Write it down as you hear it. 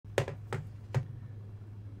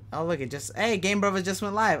Oh, look, it just... Hey, Game Brothers just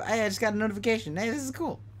went live. Hey, I just got a notification. Hey, this is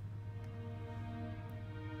cool.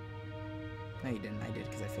 No, you didn't. I did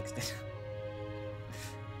because I fixed it.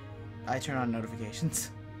 I turn on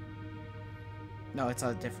notifications. No, it's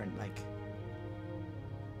all different. Like,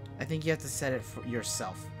 I think you have to set it for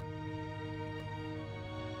yourself.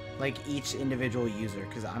 Like each individual user,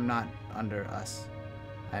 because I'm not under us.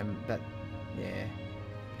 Yeah.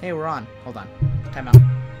 Hey, we're on. Hold on. Time out.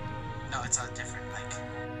 No, it's all different. Like.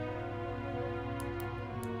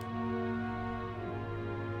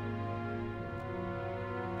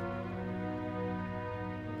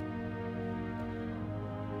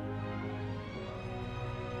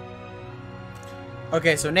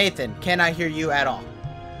 Okay, so Nathan, can I hear you at all?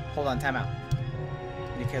 Hold on, time out.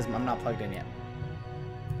 Because I'm not plugged in yet.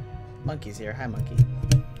 Monkey's here. Hi, Monkey.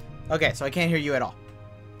 Okay, so I can't hear you at all.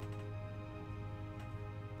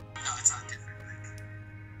 No, it's not different.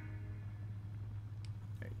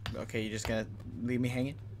 Okay, you're just gonna leave me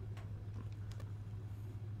hanging?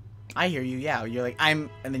 I hear you, yeah. You're like, I'm,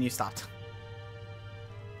 and then you stopped.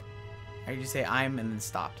 I heard you say I'm and then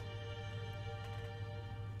stopped.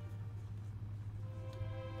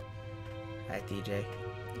 Hi, DJ.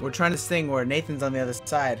 We're trying this thing where Nathan's on the other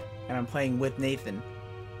side, and I'm playing with Nathan.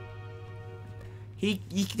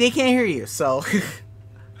 They can't hear you, so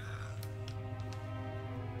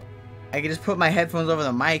I can just put my headphones over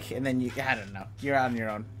the mic, and then I don't know. You're on your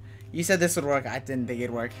own. You said this would work. I didn't think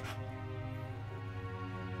it'd work.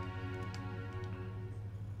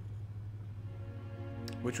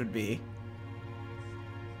 Which would be...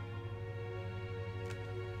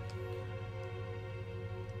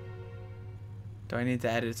 Do I need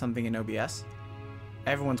to edit something in OBS?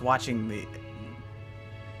 Everyone's watching the...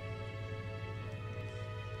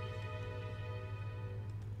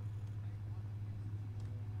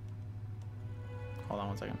 Hold on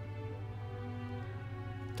one second.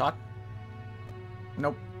 Talk?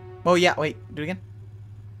 Nope. Oh yeah, wait. Do it again.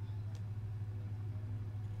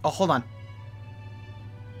 Oh, hold on.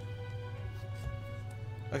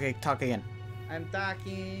 Okay, talk again. I'm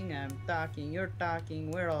talking, you're talking,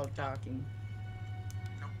 we're all talking.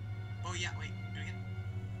 Nope. Oh yeah, wait. Do it again.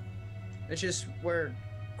 It's just we're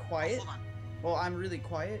quiet. Oh, hold on. Well, I'm really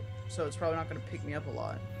quiet, so it's probably not gonna pick me up a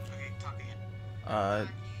lot. Okay, talk again.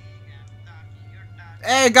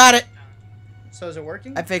 Hey, got it! So is it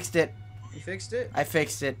working? I fixed it. You fixed it? I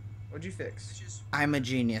fixed it. What'd you fix? I'm a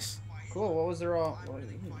genius. Cool. What was the wrong?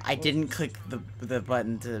 I didn't click the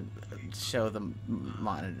button to show the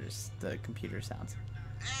monitors, the computer sounds.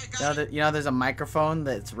 You know there's a microphone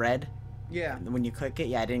that's red? Yeah. When you click it?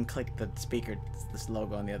 Yeah, I didn't click the speaker, this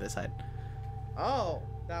logo on the other side. Oh,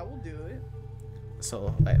 that will do it.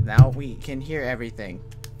 So now we can hear everything.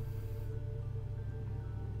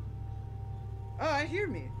 Oh, I hear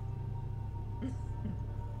me.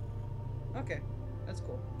 Okay, that's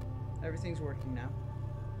cool. Everything's working now.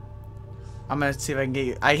 I'm gonna see if I can get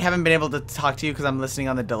you. I haven't been able to talk to you because I'm listening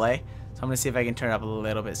on the delay. So I'm gonna see if I can turn it up a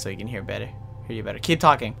little bit so you can hear you better. Keep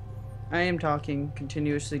talking. I am talking,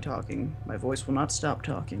 continuously talking. My voice will not stop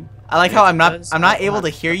talking. I like how I'm not able to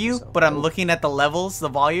hear you, but I'm looking at the levels, the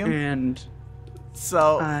volume. And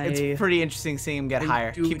so it's pretty interesting seeing him get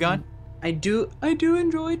higher. Keep going. I do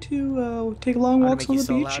enjoy to take long walks on the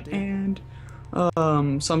beach, and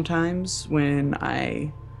sometimes when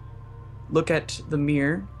I look at the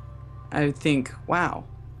mirror, I think, wow,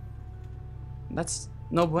 that's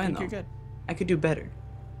no bueno. I think you're good. I could do better.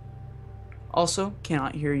 Also,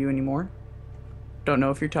 cannot hear you anymore. Don't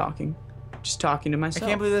know if you're talking. Just talking to myself. I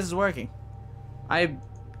can't believe this is working. I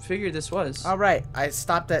figured this was. All right, I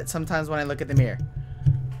stopped at sometimes when I look at the mirror.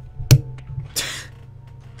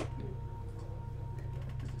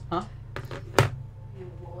 Huh?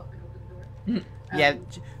 Yeah.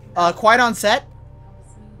 Quiet on set.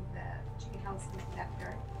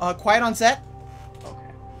 Quiet on set.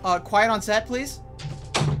 Okay. Quiet on set, please.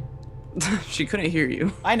 She couldn't hear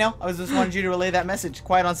you. I know. I was just wanted you to relay that message.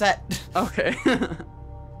 Quiet on set. Okay.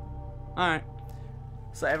 Alright.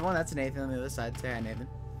 So everyone, that's Nathan on the other side. Say hi, Nathan.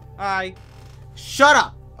 Hi. Shut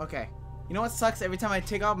up! Okay. You know what sucks? Every time I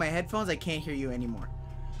take off my headphones, I can't hear you anymore.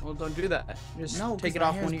 Well, don't do that. Just no, take it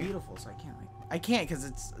off when you... beautiful, so I can't. I can't because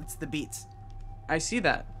it's the beats. I see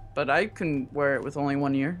that, but I can wear it with only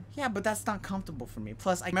one ear. Yeah, but that's not comfortable for me.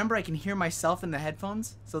 Plus, I remember I can hear myself in the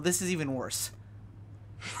headphones, so this is even worse.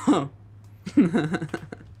 Huh.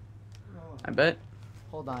 I bet.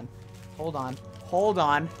 Hold on. Hold on. Hold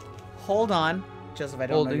on. Hold on. Joseph, I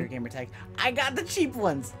don't know your gamer tag. I got the cheap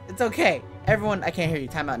ones. It's okay. Everyone, I can't hear you.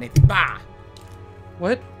 Time out, Nathan. Bah!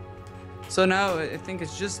 What? So now I think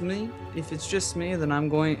it's just me. If it's just me, then I'm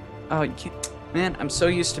going... Oh, you can't... Man, I'm so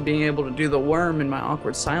used to being able to do the worm in my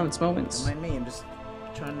awkward silence moments. Don't mind me, I'm just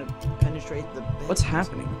trying to penetrate the bed. What's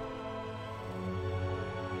happening?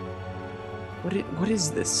 What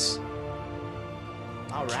is this?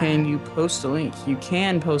 All right. Can you post a link? You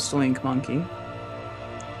can post a link, monkey.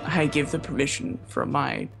 I give the permission from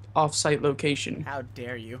my off-site location. How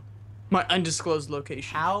dare you? My undisclosed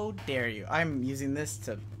location. How dare you? I'm using this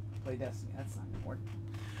to play Destiny. That's not gonna work.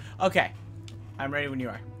 Okay. I'm ready when you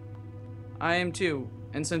are. I am too.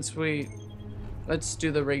 And since let's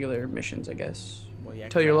do the regular missions, I guess. Well, yeah.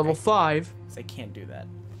 Till you're level 5. I can't do that.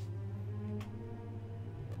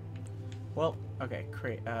 Well, okay.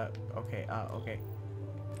 Okay. Okay.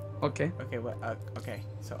 Okay. Okay. What? Okay.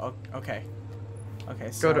 So, okay.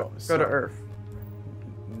 Okay. Go to Earth.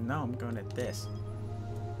 No, I'm going at this.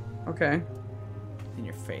 Okay. In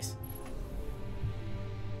your face.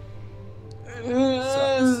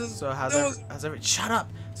 So how's everyone? Shut up.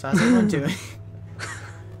 So how's everyone doing?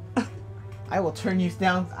 I will turn you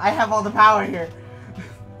down. I have all the power here.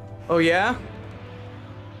 Oh yeah?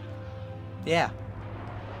 Yeah.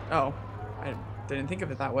 Oh, I didn't think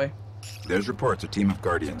of it that way. There's reports a team of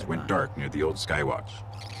Guardians went dark near the old Skywatch.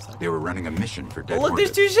 They were running a mission for Dead look,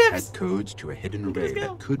 there's 2 ships! Had codes to a hidden array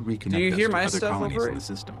that could reconnect us to other colonies in the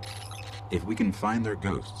system. If we can find their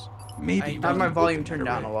ghosts, maybe I have my volume turned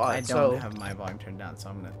down a lot. I don't have my volume turned down, so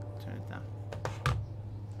I'm gonna turn it down.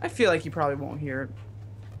 I feel like you probably won't hear it.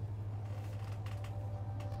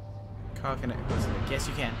 Carl, can I listen? Yes,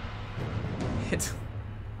 you can.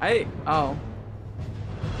 Oh.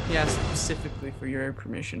 Yeah, specifically for your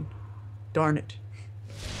permission. Darn it.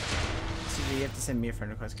 So you have to send me a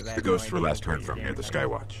friend request because I have the ghosts were last heard from near the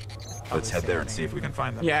Skywatch. Let's head there and see if we can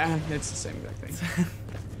find them. Yeah, it's the same exact thing.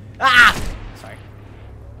 Ah! Sorry.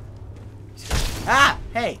 Ah!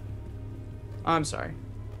 Hey! I'm sorry.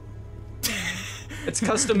 It's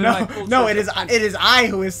custom in my culture. No, it is I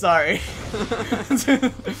who is sorry.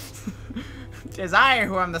 It is I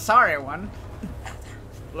who am the sorry one.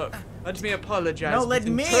 Look, let me apologize. No, let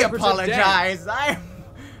me apologize. I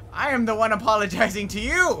am the one apologizing to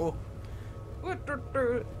you.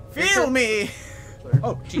 Feel me.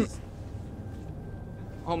 Oh, jeez.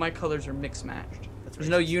 All my colors are mix matched. There's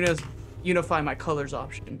no unify my colors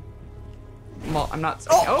option. Well, I'm not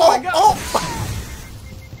saying. Oh my god. Oh.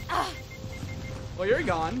 Well, you're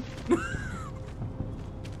gone.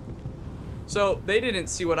 So they didn't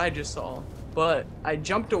see what I just saw, but I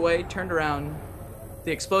jumped away, turned around.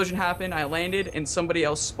 The explosion happened, I landed, and somebody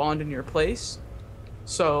else spawned in your place.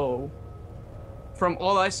 So, from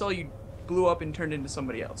all I saw, you blew up and turned into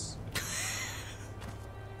somebody else.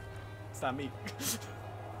 It's not me.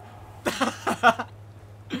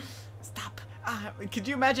 Stop. Could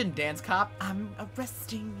you imagine Dance Cop? I'm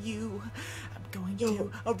arresting you. I'm going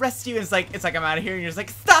to arrest you. It's like I'm out of here, and you're just like,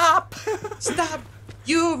 stop! Stop!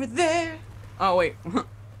 You over there! Oh, wait.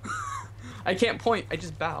 I can't point, I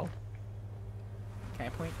just bow. Can I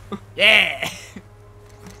point? Yeah!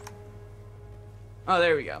 Oh,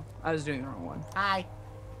 there we go. I was doing the wrong one. Hi.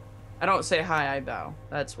 I don't say hi, I bow.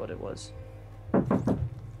 That's what it was.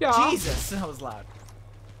 Yeah. Jesus, that was loud.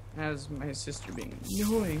 That was my sister being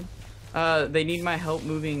annoying. They need my help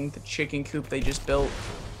moving the chicken coop they just built.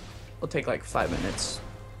 It'll take like 5 minutes.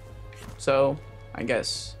 So, I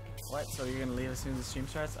guess. What? So you're gonna leave as soon as the stream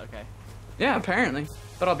starts? Okay. Yeah, apparently.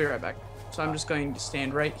 But I'll be right back. So I'm just going to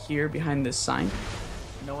stand right here behind this sign.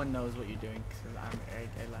 No one knows what you're doing because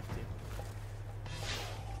I left you.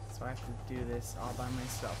 So I have to do this all by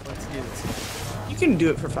myself. Let's do this. You can do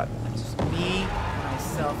it for 5 minutes. Just me,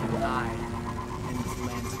 myself, and I in this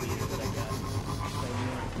landscape that I got.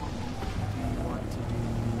 Do you want to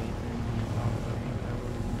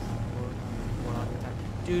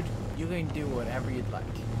do Dude, you can do whatever you'd like.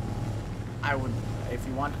 I would, if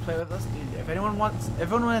you want to play with us, dude, if anyone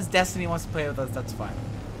has Destiny wants to play with us, that's fine.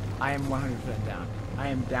 I am 100% down. I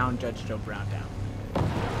am down, Judge Joe Brown down.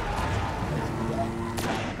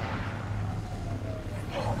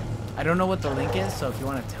 I don't know what the link is, so if you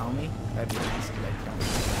want to tell me, that'd be nice, because I don't.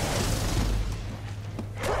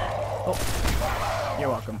 Oh, you're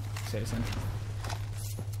welcome, citizen.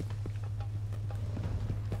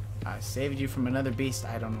 I saved you from another beast.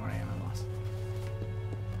 I don't know where I am. I'm lost.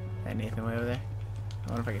 That Nathan way over there? I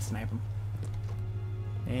wonder if I can snipe him.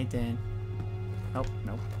 Nathan. Nope,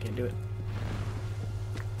 nope, can't do it.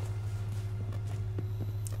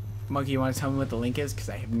 Monkey, you want to tell me what the link is? Because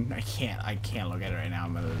I can't look at it right now.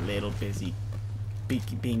 I'm a little busy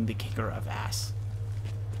being the kicker of ass.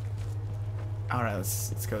 All right,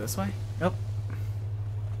 let's go this way. Nope.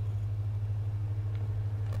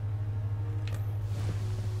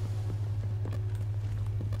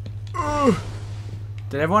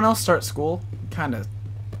 Did everyone else start school?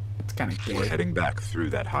 It's kind of gay. We're heading back through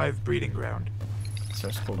that hive breeding ground.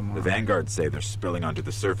 The vanguards say they're spilling onto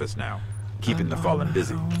the surface now, keeping the fallen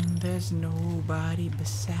busy. There's nobody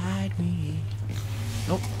beside me.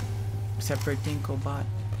 Nope. Except for Dinklebot.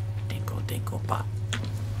 Dinklebot.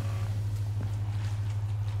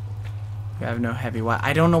 You have no heavy wire.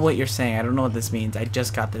 I don't know what you're saying. I don't know what this means. I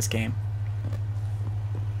just got this game.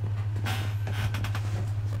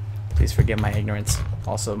 Please forgive my ignorance.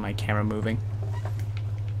 Also, my camera moving.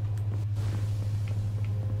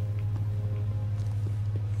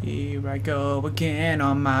 Here I go again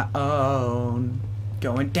on my own.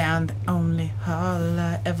 Going down the only hall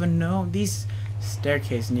I ever know. These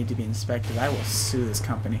staircases need to be inspected. I will sue this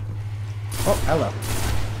company. Oh, hello.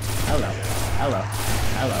 Hello. Hello.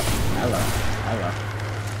 Hello. Hello. Hello.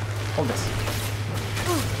 Hold this.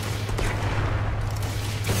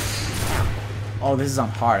 Oh, this is on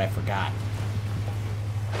hard. I forgot.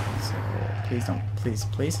 So, please don't.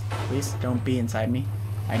 Please don't be inside me.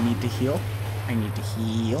 I need to heal. I need to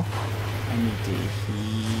heal. I need to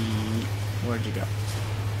heal. Where'd you go?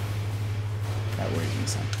 That worries me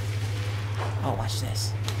some. Oh, watch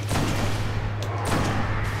this.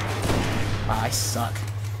 Wow, I suck.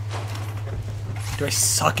 Do I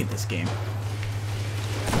suck at this game?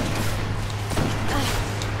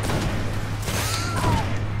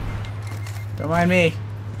 Don't mind me.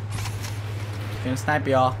 Gonna snipe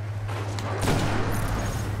y'all.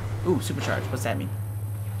 Ooh, supercharge. What's that mean?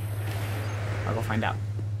 I'll go find out.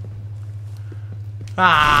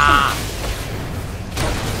 Ah!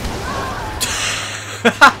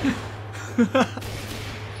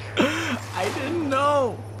 I didn't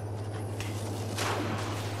know.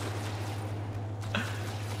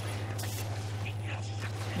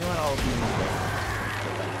 You know what? I'll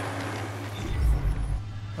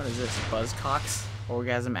What is this? Buzzcocks?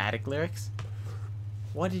 Orgasm Attic lyrics?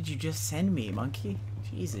 What did you just send me, monkey?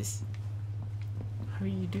 Jesus. How do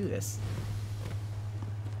you do this?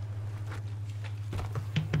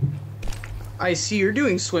 I see you're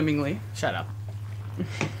doing swimmingly. Shut up.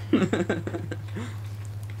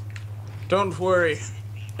 Don't worry.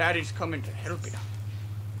 Daddy's coming to help you.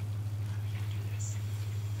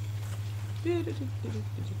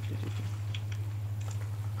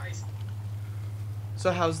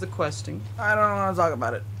 So how's the questing? I don't want to talk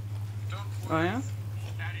about it. Oh yeah?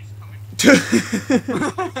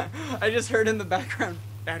 I just heard in the background,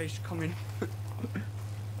 Daddy's coming.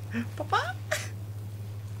 Papa?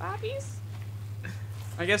 Bobbies?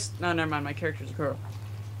 I guess, no, never mind, my character's a girl.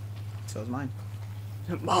 So is mine.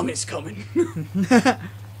 Mommy's coming.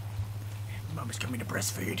 Mommy's coming to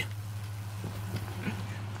breastfeed.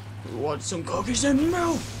 Want some cookies and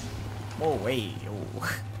milk? Oh, wait.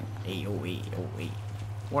 Oh. Hey, oh, wait. Oh, wait.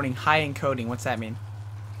 Warning, high encoding. What's that mean?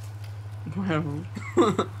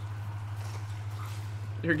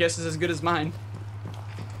 Your guess is as good as mine.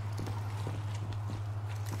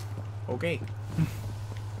 Okay.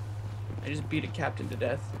 I just beat a captain to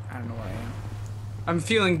death. I don't know where I am. I'm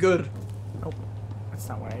feeling good. Oh, that's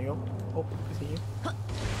not where I go. Oh, is it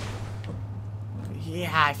you?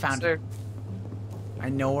 Yeah, I found it. I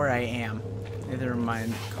know where I am. Neither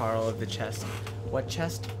mind Carl of the chest. What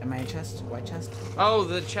chest? Am I a chest? What chest? Oh,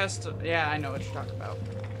 the chest. Yeah, I know what you're talking about.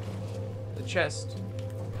 The chest.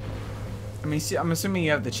 I mean, see, I'm assuming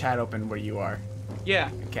you have the chat open where you are. Yeah.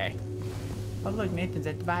 Okay. Oh, look, Nathan's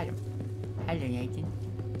at the bottom. Hello, Nathan.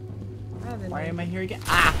 Why am I here again?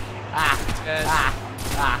 Ah! Ah! Yes. Ah!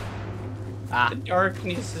 Ah! Ah! The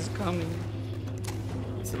darkness is coming.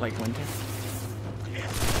 Is it like winter?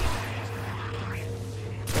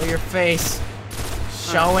 Show your face.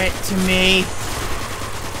 Show it to me.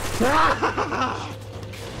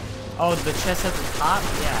 Oh, the chest at the top?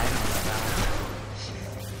 Yeah, I know about that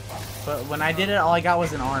one. But when I did it, all I got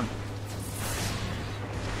was an arm.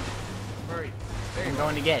 Hurry. I'm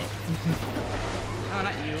going to get it. No,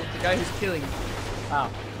 not you. The guy who's killing you. Oh,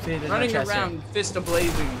 see, there's running no chest around, here. fist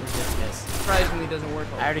a-blazing. Yes. Surprisingly doesn't work.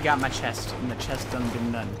 I already got my chest, and the chest done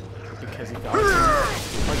been done. Because he got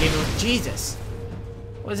what gave it was Jesus.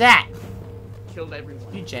 What was that? Killed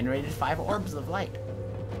everyone. You generated 5 orbs of light.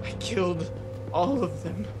 I killed all of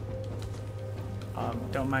them.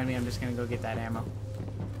 Don't mind me, I'm just gonna go get that ammo.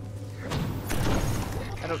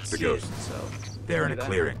 I don't see ghosts. it, so... They're in a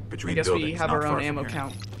clearing between I guess buildings. we have not our far own from ammo here.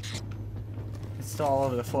 count. It's still all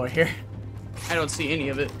over the floor here. I don't see any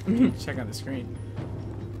of it. Check on the screen.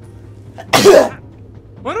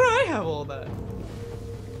 Why don't I have all that?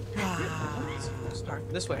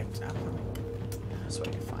 This way. This way,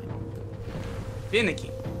 you're fine.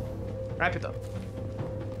 Finicky. Wrap it up.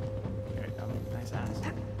 There you go. Nice ass.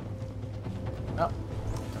 Oh. Don't.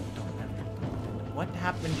 What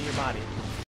happened to your body?